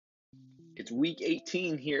It's week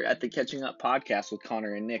 18 here at the Catching Up podcast with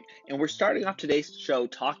Connor and Nick, and we're starting off today's show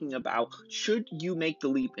talking about should you make the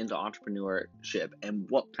leap into entrepreneurship and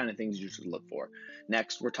what kind of things you should look for.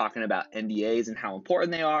 Next, we're talking about NDAs and how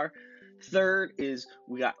important they are. Third is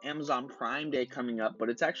we got Amazon Prime Day coming up, but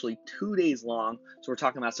it's actually 2 days long, so we're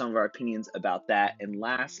talking about some of our opinions about that. And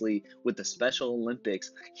lastly, with the Special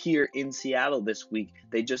Olympics here in Seattle this week,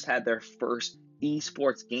 they just had their first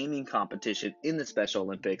esports gaming competition in the Special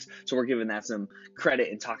Olympics. So we're giving that some credit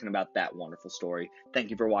and talking about that wonderful story. Thank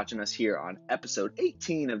you for watching us here on episode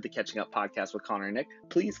 18 of the Catching Up podcast with Connor and Nick.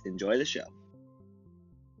 Please enjoy the show.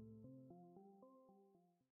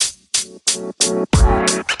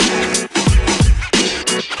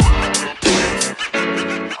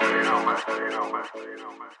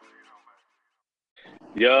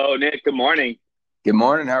 Yo, Nick, good morning. Good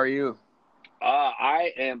morning. How are you?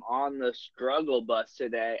 I am on the struggle bus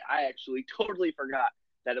today. I actually totally forgot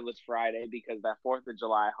that it was Friday because that 4th of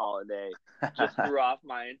July holiday just threw off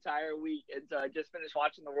my entire week. And so I just finished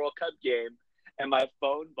watching the World Cup game and my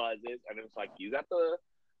phone buzzes and it was like, you got the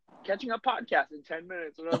Catching Up podcast in 10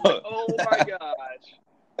 minutes. And I was like, oh my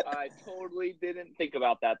gosh. I totally didn't think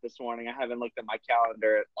about that this morning. I haven't looked at my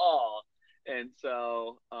calendar at all. And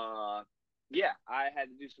so, yeah, I had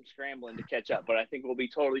to do some scrambling to catch up, but I think we'll be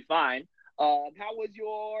totally fine. How was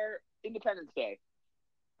your Independence Day?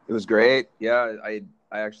 It was great. Yeah, I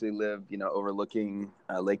actually live, overlooking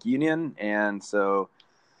Lake Union, and so,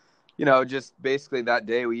 just basically that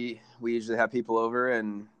day we usually have people over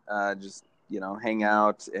and just hang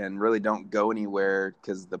out and really don't go anywhere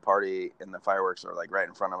because the party and the fireworks are like right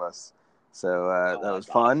in front of us. So that was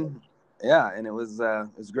fun. Awesome. Yeah, and it was a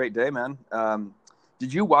great day, man.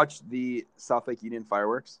 Did you watch the South Lake Union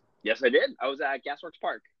fireworks? Yes, I did. I was at Gasworks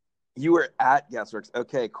Park. You were at Gasworks.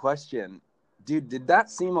 Okay, question. Dude, did that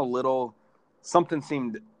seem something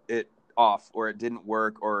seemed it off or it didn't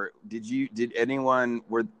work, or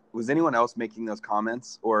was anyone else making those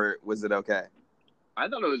comments, or was it okay? I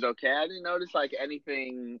thought it was okay. I didn't notice like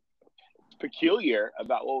anything peculiar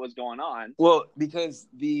about what was going on. Well, because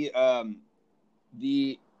there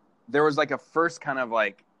was like a first kind of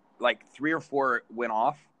like 3 or 4 went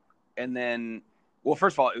off, and then, well,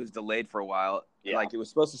 first of all, it was delayed for a while. Yeah. Like it was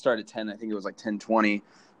supposed to start at 10. I think it was like 10:20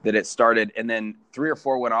 that it started, and then 3 or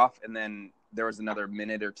 4 went off, and then there was another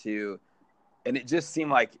minute or two, and it just seemed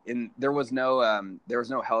like there was no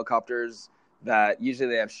helicopters. That usually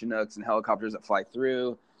they have Chinooks and helicopters that fly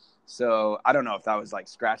through. So I don't know if that was like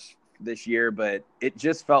scratched this year, but it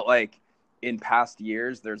just felt like in past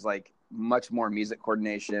years there's like much more music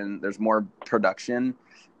coordination, there's more production,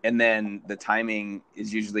 and then the timing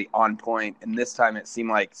is usually on point. And this time it seemed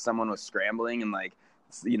like someone was scrambling and like,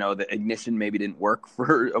 the ignition maybe didn't work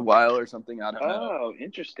for a while or something. I don't know. Oh,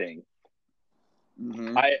 interesting.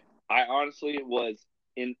 Mm-hmm. I honestly was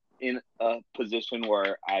in a position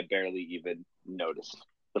where I barely even noticed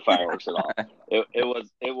the fireworks at all.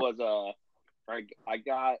 I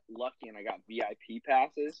got lucky and I got VIP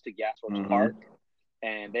passes to Gasworks Park,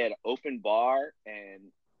 and they had an open bar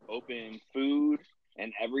and open food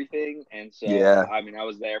and everything. And so, yeah. I mean, I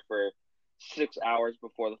was there for 6 hours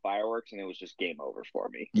before the fireworks, and it was just game over for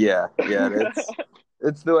me. Yeah,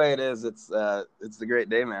 it's the way it is. It's the great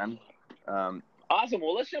day, man. Awesome.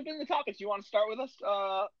 Well, let's jump into the topics. You want to start with us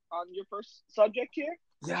on your first subject here?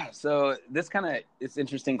 Yeah. So this it's an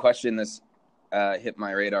interesting question. This hit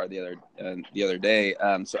my radar the other day.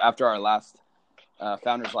 So after our last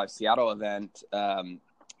Founders Live Seattle event,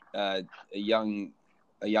 a young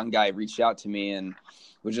guy reached out to me and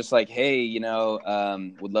was just like, hey,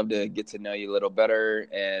 would love to get to know you a little better.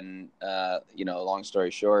 And, long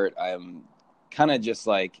story short, I'm kind of just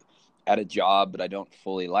like at a job, but I don't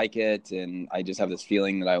fully like it. And I just have this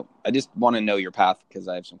feeling that I just want to know your path because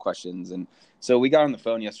I have some questions. And so we got on the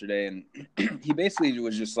phone yesterday, and he basically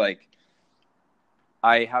was just like,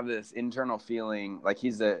 I have this internal feeling like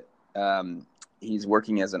he's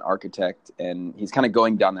working as an architect, and he's kind of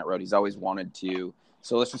going down that road. He's always wanted to.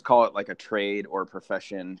 So let's just call it like a trade or a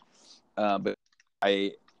profession. But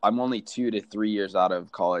I'm only 2 to 3 years out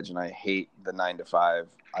of college, and I hate the 9 to 5.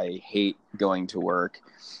 I hate going to work.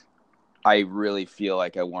 I really feel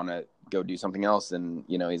like I want to go do something else. And,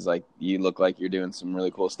 he's like, you look like you're doing some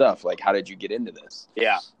really cool stuff. Like, how did you get into this?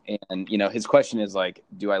 Yeah. And, his question is like,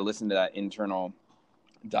 do I listen to that internal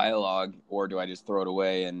dialogue, or do I just throw it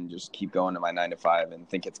away and just keep going to my 9 to 5 and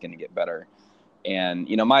think it's going to get better? And,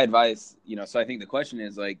 my advice, so I think the question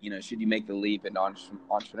is like, should you make the leap into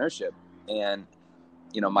entrepreneurship? And,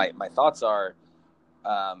 my thoughts are,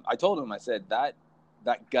 I told him, I said that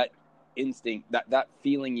gut instinct, that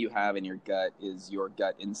feeling you have in your gut is your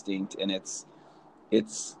gut instinct. And it's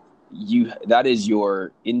that is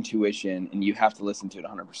your intuition, and you have to listen to it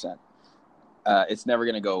 100%. It's never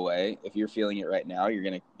going to go away. If you're feeling it right now,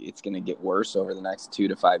 it's going to get worse over the next 2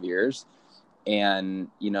 to 5 years. And,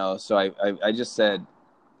 so I just said,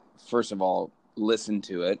 first of all, listen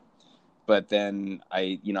to it. But then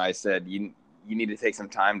I said, you need to take some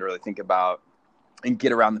time to really think about and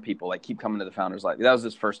get around the people, like keep coming to the Founders Live. That was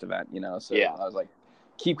his first event, so yeah. I was like,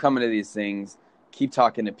 keep coming to these things, keep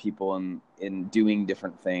talking to people and doing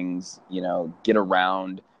different things, get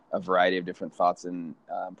around a variety of different thoughts and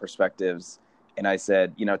perspectives. And I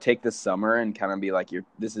said, take this summer and kind of be like,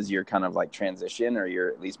 this is your kind of like transition, or your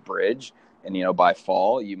at least bridge. And, by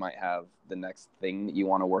fall, you might have the next thing that you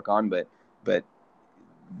want to work on, but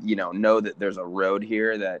know that there's a road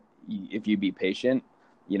here that if you be patient,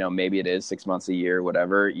 maybe it is 6 months, a year,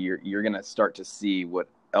 whatever, you're going to start to see what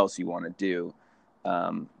else you want to do.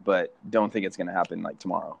 But don't think it's going to happen like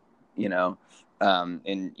tomorrow,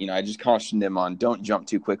 and, I just cautioned him on don't jump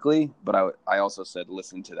too quickly, but I also said,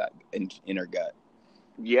 listen to that inner gut.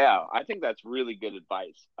 Yeah, I think that's really good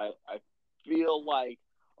advice. I feel like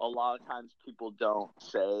a lot of times people don't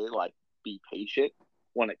say, like, be patient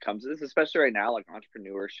when it comes to this, especially right now. Like,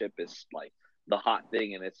 entrepreneurship is like the hot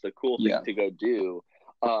thing, and it's the cool thing to go do.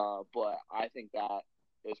 But I think that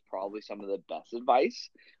is probably some of the best advice.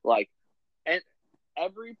 Like, and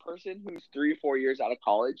every person who's 3 or 4 years out of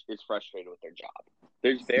college is frustrated with their job.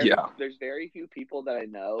 There's very few people that I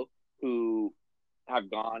know who have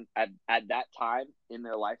gone at that time in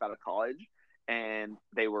their life out of college and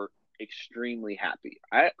they were extremely happy.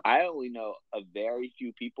 I only know a very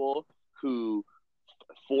few people who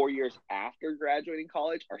 4 years after graduating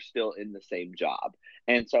college are still in the same job.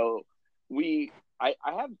 And so I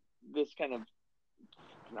have this kind of,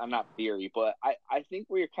 I'm not theory, but I think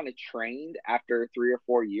we're kind of trained after 3 or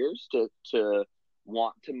 4 years to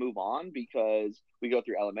want to move on, because we go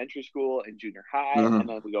through elementary school and junior high, and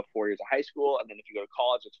then we go 4 years of high school, and then if you go to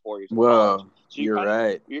college, it's 4 years of college. So you're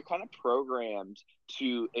right. You're kind of programmed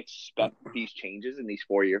to expect these changes in these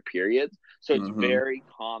 4-year periods. So it's very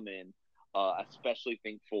common, especially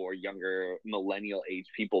think for younger millennial age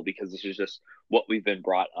people, because this is just what we've been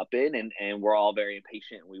brought up in, and we're all very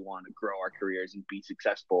impatient, and we want to grow our careers and be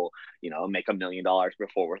successful, make $1 million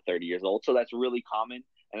before we're 30 years old. So that's really common.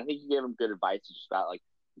 And I think you gave them good advice, just about like,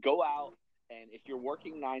 go out, and if you're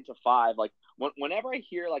working 9 to 5, like whenever I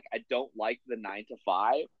hear like I don't like the 9 to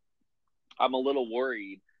 5, I'm a little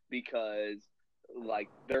worried, because like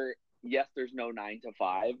there's no 9 to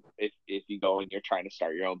 5 if you go and you're trying to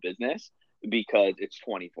start your own business, because it's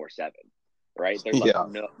 24/7, right? There's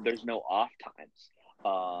there's no off times,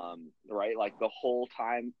 right? Like the whole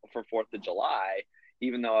time for 4th of July,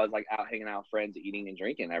 even though I was like out hanging out with friends, eating and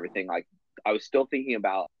drinking and everything, like I was still thinking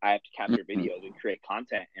about, I have to capture videos and create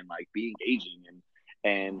content and like be engaging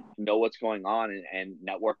and know what's going on and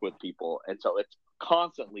network with people. And so it's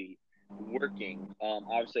constantly working.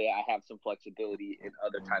 Obviously I have some flexibility in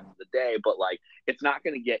other times of the day, but like it's not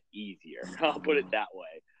going to get easier. I'll put it that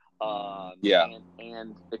way.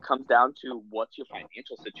 And it comes down to what's your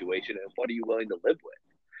financial situation and what are you willing to live with,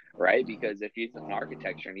 right? Because if he's in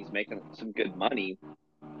architecture and he's making some good money,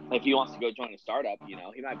 if he wants to go join a startup, he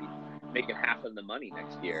might be making half of the money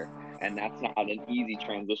next year, and that's not an easy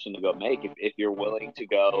transition to go make. If you're willing to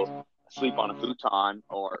go sleep on a futon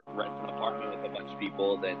or rent an apartment with a bunch of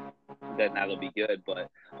people, then that'll be good.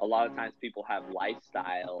 But a lot of times people have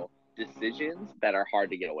lifestyle decisions that are hard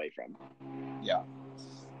to get away from.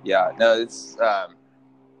 No, it's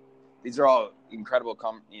these are all incredible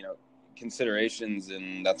considerations,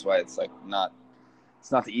 and that's why it's like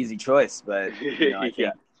it's not the easy choice, but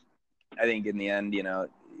I think in the end,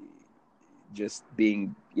 just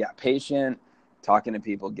being patient, talking to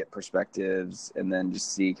people, get perspectives, and then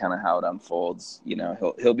just see kind of how it unfolds.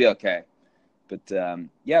 He'll be okay. But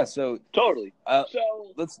so totally.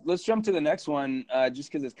 So let's jump to the next one,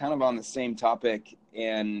 just because it's kind of on the same topic,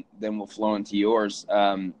 and then we'll flow into yours.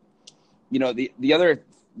 The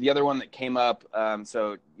other one that came up.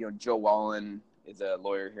 Joe Wallen is a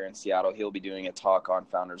lawyer here in Seattle. He'll be doing a talk on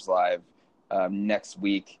Founders Live next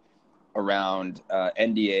week around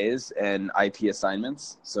NDAs and IP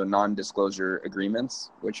assignments, so non-disclosure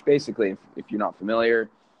agreements, which basically, if you're not familiar,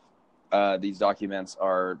 these documents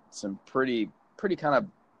are some pretty kind of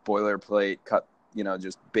boilerplate cut,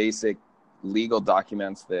 just basic legal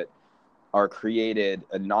documents that are created.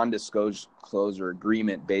 A non-disclosure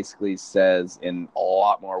agreement basically says, in a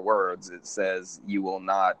lot more words, it says you will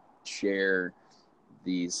not share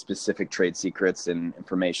the specific trade secrets and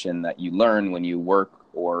information that you learn when you work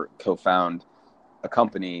or co-found a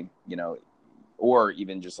company, or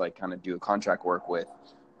even just like kind of do a contract work with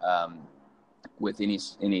with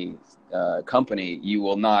any company, you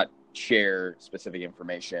will not share specific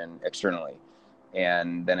information externally,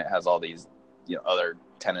 and then it has all these other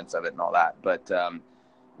tenets of it and all that. But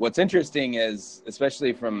what's interesting is,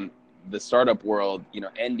 especially from the startup world,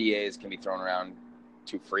 NDAs can be thrown around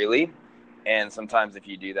too freely, and sometimes if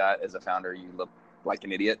you do that as a founder, you look like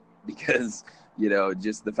an idiot, because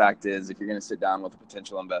just the fact is, if you're going to sit down with a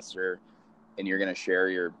potential investor and you're going to share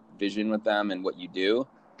your vision with them and what you do,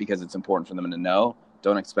 because it's important for them to know,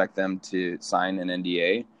 don't expect them to sign an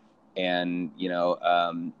NDA. And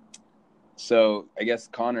so I guess,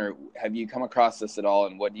 Connor, have you come across this at all,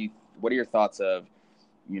 and what are your thoughts of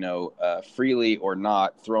freely or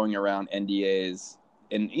not throwing around NDAs?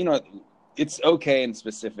 And it's okay and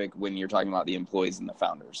specific when you're talking about the employees and the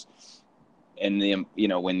founders and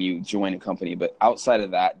when you join a company, but outside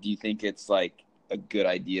of that, do you think it's like a good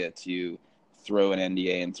idea to throw an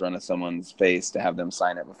NDA in front of someone's face to have them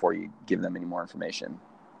sign it before you give them any more information?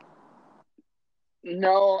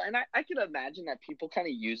 No, and I can imagine that people kind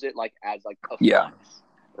of use it like as like a flex,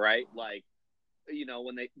 right? Like,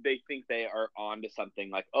 when they think they are on to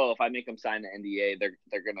something, like, oh, if I make them sign the NDA,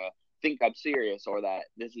 they're gonna think I'm serious, or that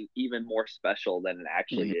this is even more special than it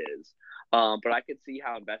actually is. But I could see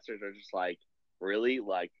how investors are just like, really,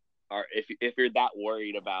 like, if you're that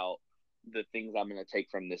worried about the things I'm going to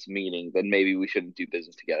take from this meeting, then maybe we shouldn't do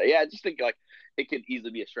business together. Yeah, I just think like it could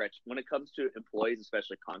easily be a stretch. When it comes to employees,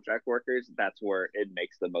 especially contract workers, that's where it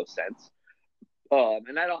makes the most sense.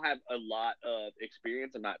 And I don't have a lot of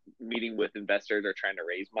experience. I'm not meeting with investors or trying to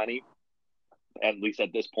raise money, at least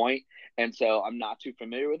at this point. And so I'm not too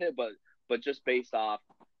familiar with it, but just based off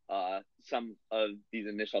some of these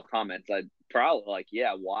initial comments, I'd probably like,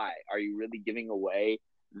 yeah, why? Are you really giving away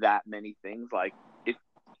that many things? Like,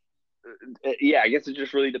 I guess it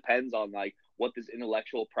just really depends on like what this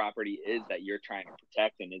intellectual property is that you're trying to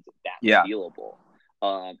protect, and is it that stealable,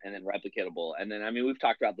 and then replicatable. And then, I mean, we've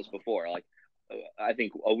talked about this before. Like, I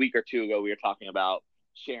think a week or two ago, we were talking about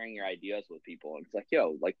sharing your ideas with people, and it's like,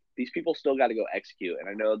 like these people still got to go execute. And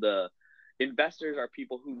I know the investors are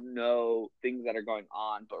people who know things that are going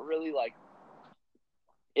on, but really, like,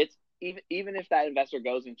 it's even if that investor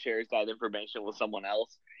goes and shares that information with someone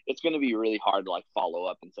else, it's going to be really hard to like follow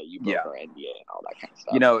up and say you broke our NDA and all that kind of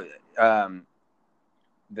stuff.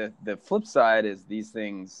 The flip side is these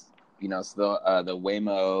things, so the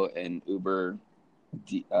Waymo and Uber,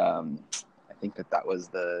 I think that was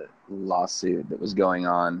the lawsuit that was going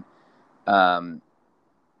on,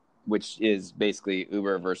 which is basically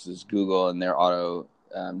Uber versus Google and their auto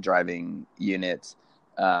driving units.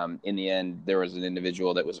 In the end, there was an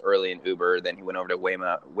individual that was early in Uber. Then he went over to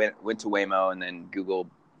Waymo, went to Waymo, and then Google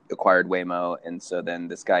acquired Waymo. And so then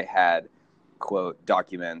this guy had, quote,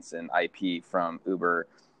 documents and IP from Uber.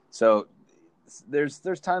 So there's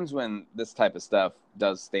times when this type of stuff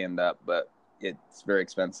does stand up, but it's very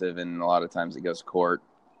expensive, and a lot of times it goes to court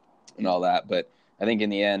and all that. But I think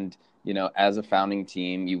in the end, as a founding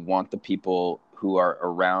team, you want the people who are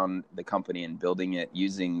around the company and building it,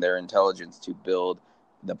 using their intelligence to build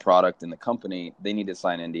the product and the company. They need to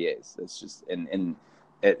sign NDAs. It's just, and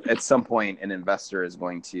at some point, an investor is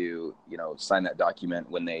going to, sign that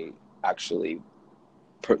document when they actually,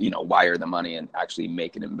 wire the money and actually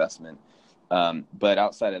make an investment. But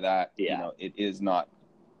outside of that, it is not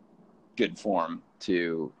good form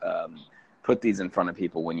to put these in front of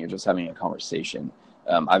people when you're just having a conversation.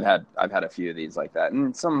 I've had a few of these like that,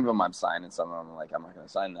 and some of them I've signed, and some of them I'm like, I'm not going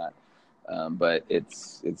to sign that. But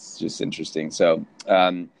it's just interesting. So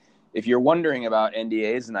if you're wondering about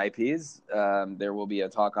NDAs and IPs, there will be a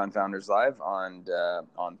talk on Founders Live on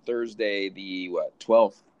Thursday, the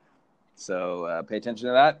 12th. So pay attention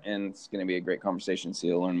to that, and it's going to be a great conversation. So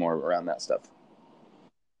you'll learn more around that stuff.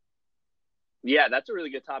 Yeah, that's a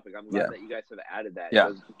really good topic. I'm glad that you guys have added that.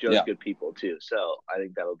 Yeah. Joe's good people too. So I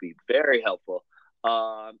think that will be very helpful.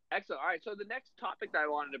 Excellent. All right. So the next topic that I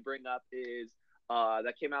wanted to bring up is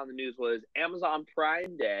that came out in the news was Amazon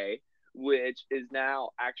Prime Day, which is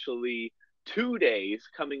now actually 2 days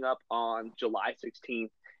coming up on July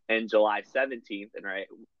 16th and July 17th. And right,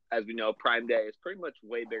 as we know, Prime Day is pretty much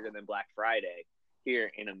way bigger than Black Friday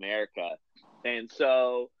here in America. And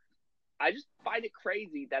so I just find it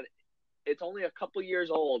crazy that it's only a couple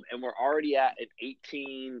years old and we're already at an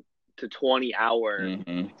 18 to 20 hour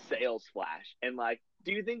sales flash. And like,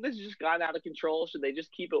 do you think this has just gotten out of control? Should they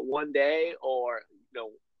just keep it 1 day, or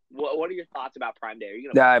what are your thoughts about Prime Day? Are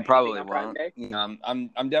you I probably won't.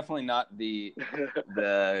 I'm definitely not the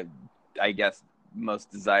I guess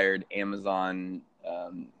most desired Amazon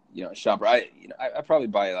shopper. I probably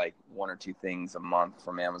buy like 1 or 2 things a month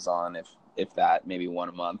from Amazon, if that, maybe one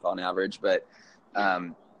a month on average. But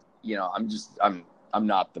I'm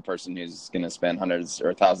not the person who's going to spend hundreds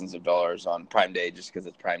or thousands of dollars on Prime Day just because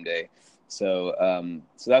it's Prime Day. So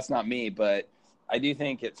that's not me, but I do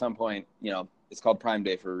think at some point, it's called Prime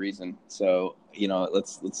Day for a reason. So,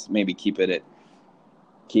 let's maybe keep it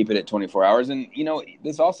at 24 hours. And,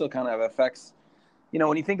 this also kind of affects,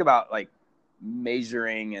 when you think about like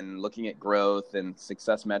measuring and looking at growth and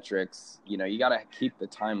success metrics, you got to keep the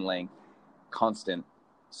time length constant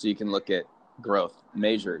so you can look at growth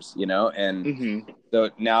measures, and Mm-hmm.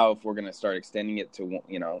 so now if we're going to start extending it to,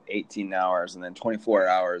 18 hours and then 24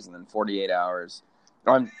 hours and then 48 hours,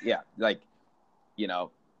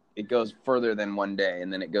 it goes further than one day,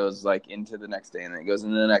 and then it goes like into the next day, and then it goes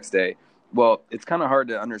into the next day. Well, it's kind of hard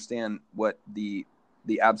to understand what the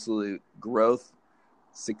absolute growth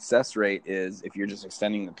success rate is if you're just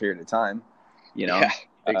extending the period of time, Yeah,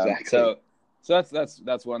 exactly. So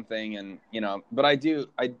that's one thing. And, but I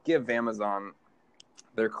give Amazon,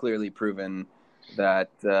 they're clearly proven that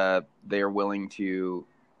they're willing to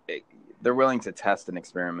test and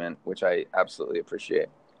experiment, which I absolutely appreciate.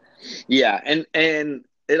 Yeah, and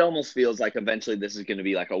it almost feels like eventually this is going to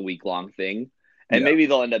be like a week-long thing. And Yeah. maybe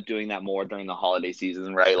they'll end up doing that more during the holiday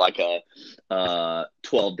season, right? Like a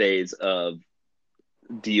 12 days of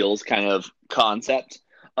deals kind of concept.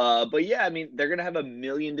 But yeah, I mean, they're going to have a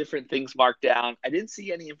million different things marked down. I didn't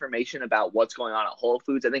see any information about what's going on at Whole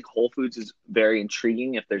Foods. I think Whole Foods is very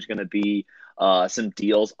intriguing if there's going to be some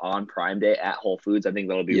deals on Prime Day at Whole Foods. I think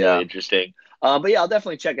that'll be really Yeah. interesting. But yeah, I'll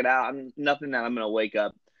definitely check it out. I'm nothing that I'm going to wake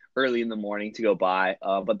up early in the morning to go buy.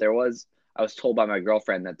 But I was told by my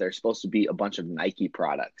girlfriend that there's supposed to be a bunch of Nike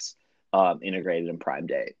products integrated in Prime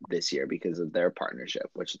Day this year because of their partnership,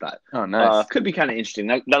 which I thought Oh, nice. could be kind of interesting.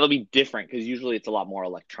 That'll be different because usually it's a lot more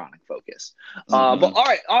electronic focus. Mm-hmm. But all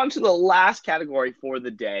right, on to the last category for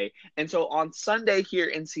the day. And so on Sunday here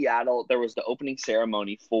in Seattle, there was the opening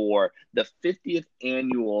ceremony for the 50th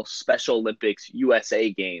annual Special Olympics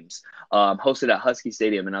USA Games hosted at Husky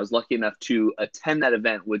Stadium. And I was lucky enough to attend that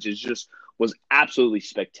event, which was absolutely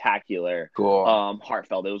spectacular. Cool.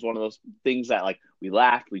 Heartfelt. It was one of those things that like we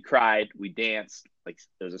laughed, we cried, we danced, like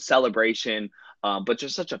there was a celebration, but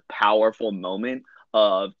just such a powerful moment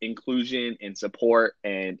of inclusion and support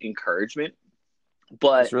and encouragement.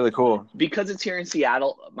 But It's really cool. because it's here in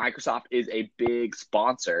Seattle, Microsoft is a big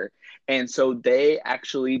sponsor. And so they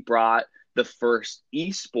actually brought the first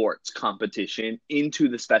esports competition into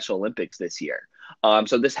the Special Olympics this year.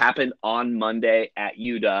 So this happened on Monday at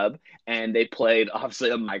UW, and they played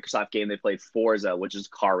obviously a Microsoft game. They played Forza, which is a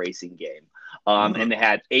car racing game. And they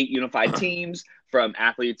had 8 unified teams from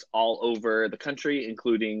athletes all over the country,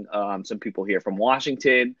 including some people here from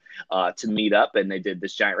Washington, to meet up, and they did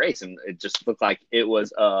this giant race, and it just looked like it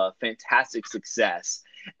was a fantastic success.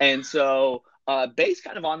 And so, based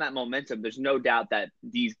kind of on that momentum, there's no doubt that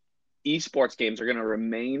these esports games are going to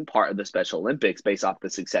remain part of the Special Olympics based off the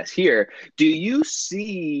success here. Do you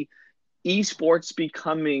see esports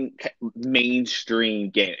becoming mainstream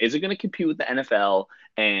game? Is it going to compete with the NFL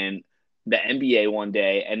and the NBA one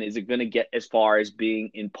day, and is it going to get as far as being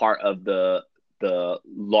in part of the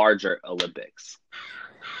larger Olympics?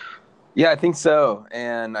 Yeah, I think so.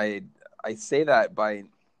 And I say that by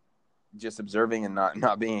just observing and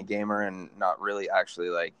not being a gamer and not really actually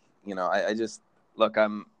like, I just look,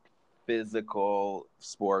 I'm physical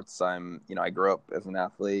sports. I grew up as an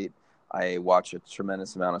athlete. I watch a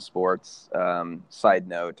tremendous amount of sports. Side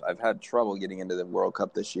note, I've had trouble getting into the World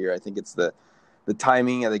Cup this year. I think it's the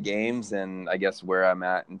timing of the games and I guess where I'm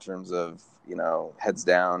at in terms of, heads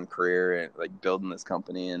down career and like building this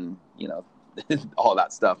company and, all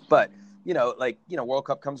that stuff. But, World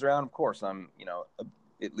Cup comes around, of course, I'm,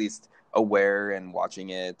 at least aware and watching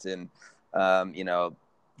it. And,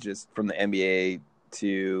 just from the NBA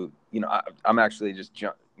to, I'm actually just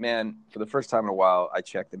for the first time in a while, I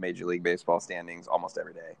check the Major League Baseball standings almost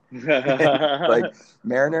every day. Like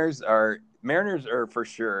Mariners are for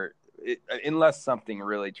sure, unless something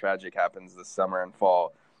really tragic happens this summer and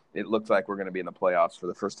fall, it looks like we're going to be in the playoffs for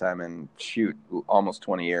the first time in almost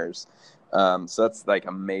 20 years. So that's like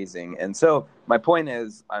amazing. And so my point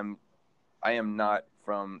is I am not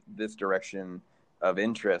from this direction of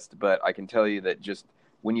interest, but I can tell you that just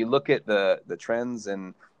when you look at the trends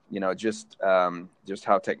and, just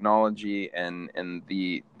how technology and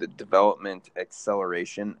the development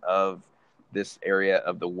acceleration of this area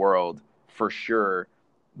of the world, for sure,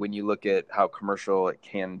 when you look at how commercial it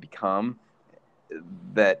can become,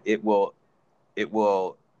 that it will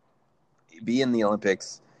be in the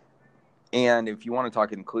Olympics. And if you want to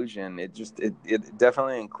talk inclusion, it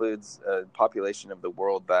definitely includes a population of the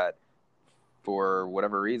world that, for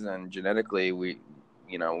whatever reason, genetically we,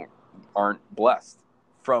 aren't blessed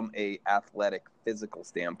from a athletic physical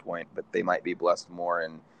standpoint, but they might be blessed more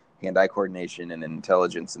in hand-eye coordination and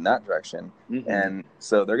intelligence in that direction. Mm-hmm. And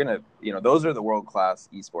so they're going to, those are the world-class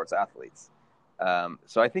esports athletes.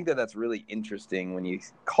 So I think that's really interesting when you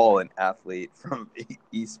call an athlete from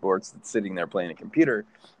esports that's sitting there playing a computer.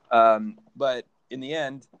 But in the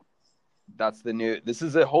end, this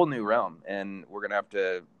is a whole new realm, and we're going to have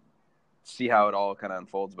to see how it all kind of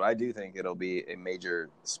unfolds. But I do think it'll be a major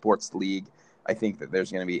sports league. I think that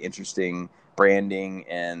there's going to be interesting branding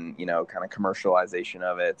and, kind of commercialization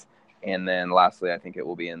of it. And then lastly, I think it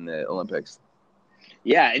will be in the Olympics.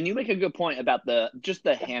 Yeah, and you make a good point about the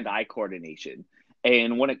hand-eye coordination.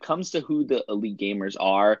 And when it comes to who the elite gamers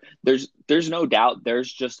are, there's no doubt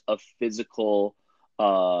there's just a physical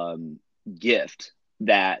gift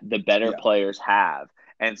that the better players have.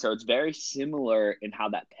 And so it's very similar in how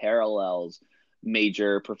that parallels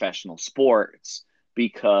major professional sports,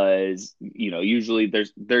 because, usually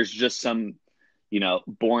there's just some,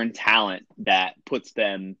 born talent that puts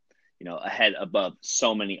them, ahead above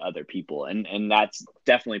so many other people. And that's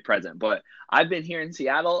definitely present. But I've been here in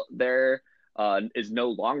Seattle. There is no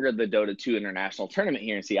longer the Dota 2 international tournament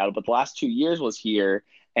here in Seattle, but the last 2 years was here,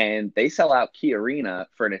 and they sell out Key Arena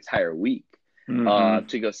for an entire week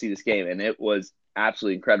to go see this game. And it was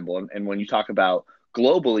absolutely incredible. And when you talk about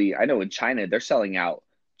globally, I know in China, they're selling out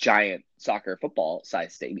giant soccer football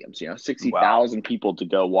size stadiums, 60,000 people to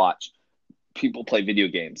go watch people play video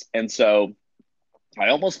games. And so I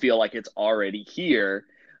almost feel like it's already here.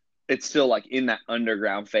 It's still like in that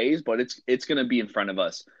underground phase, but it's going to be in front of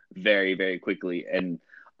us very, very quickly. And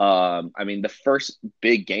the first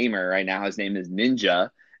big gamer right now, his name is Ninja,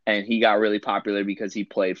 and he got really popular because he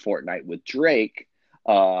played Fortnite with Drake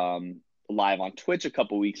live on Twitch a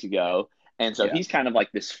couple weeks ago. And so he's kind of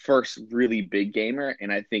like this first really big gamer.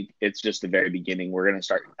 And I think it's just the very beginning. We're going to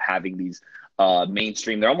start having these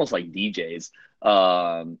mainstream, they're almost like DJs,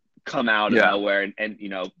 come out of nowhere and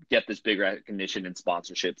get this big recognition and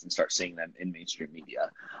sponsorships and start seeing them in mainstream media.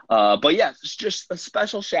 But yeah, it's just a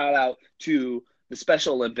special shout out to the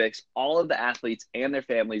Special Olympics, all of the athletes and their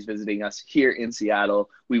families visiting us here in Seattle.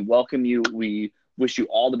 We welcome you. We wish you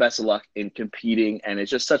all the best of luck in competing. And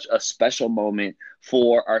it's just such a special moment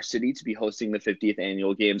for our city to be hosting the 50th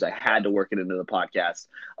annual games. I had to work it into the podcast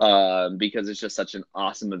because it's just such an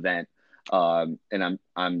awesome event. And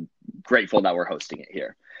I'm grateful that we're hosting it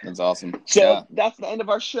here. That's awesome. So that's the end of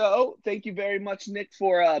our show. Thank you very much, Nick,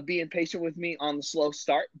 for being patient with me on the slow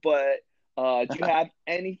start. But do you have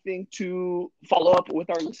anything to follow up with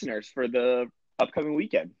our listeners for the upcoming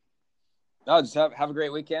weekend? No, just have a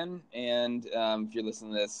great weekend. And if you're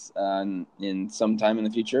listening to this in some time in the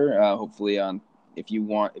future, hopefully if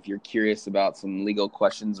you're curious about some legal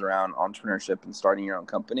questions around entrepreneurship and starting your own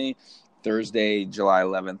company, Thursday, July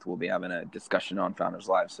 11th, we'll be having a discussion on Founders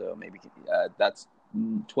Live. So maybe that's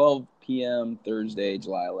 12 p.m. Thursday,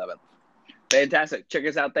 July 11th. Fantastic. Check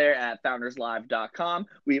us out there at founderslive.com.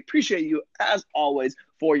 We appreciate you, as always,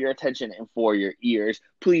 for your attention and for your ears.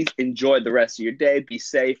 Please enjoy the rest of your day. Be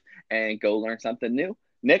safe and go learn something new.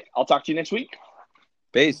 Nick, I'll talk to you next week.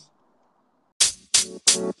 Peace.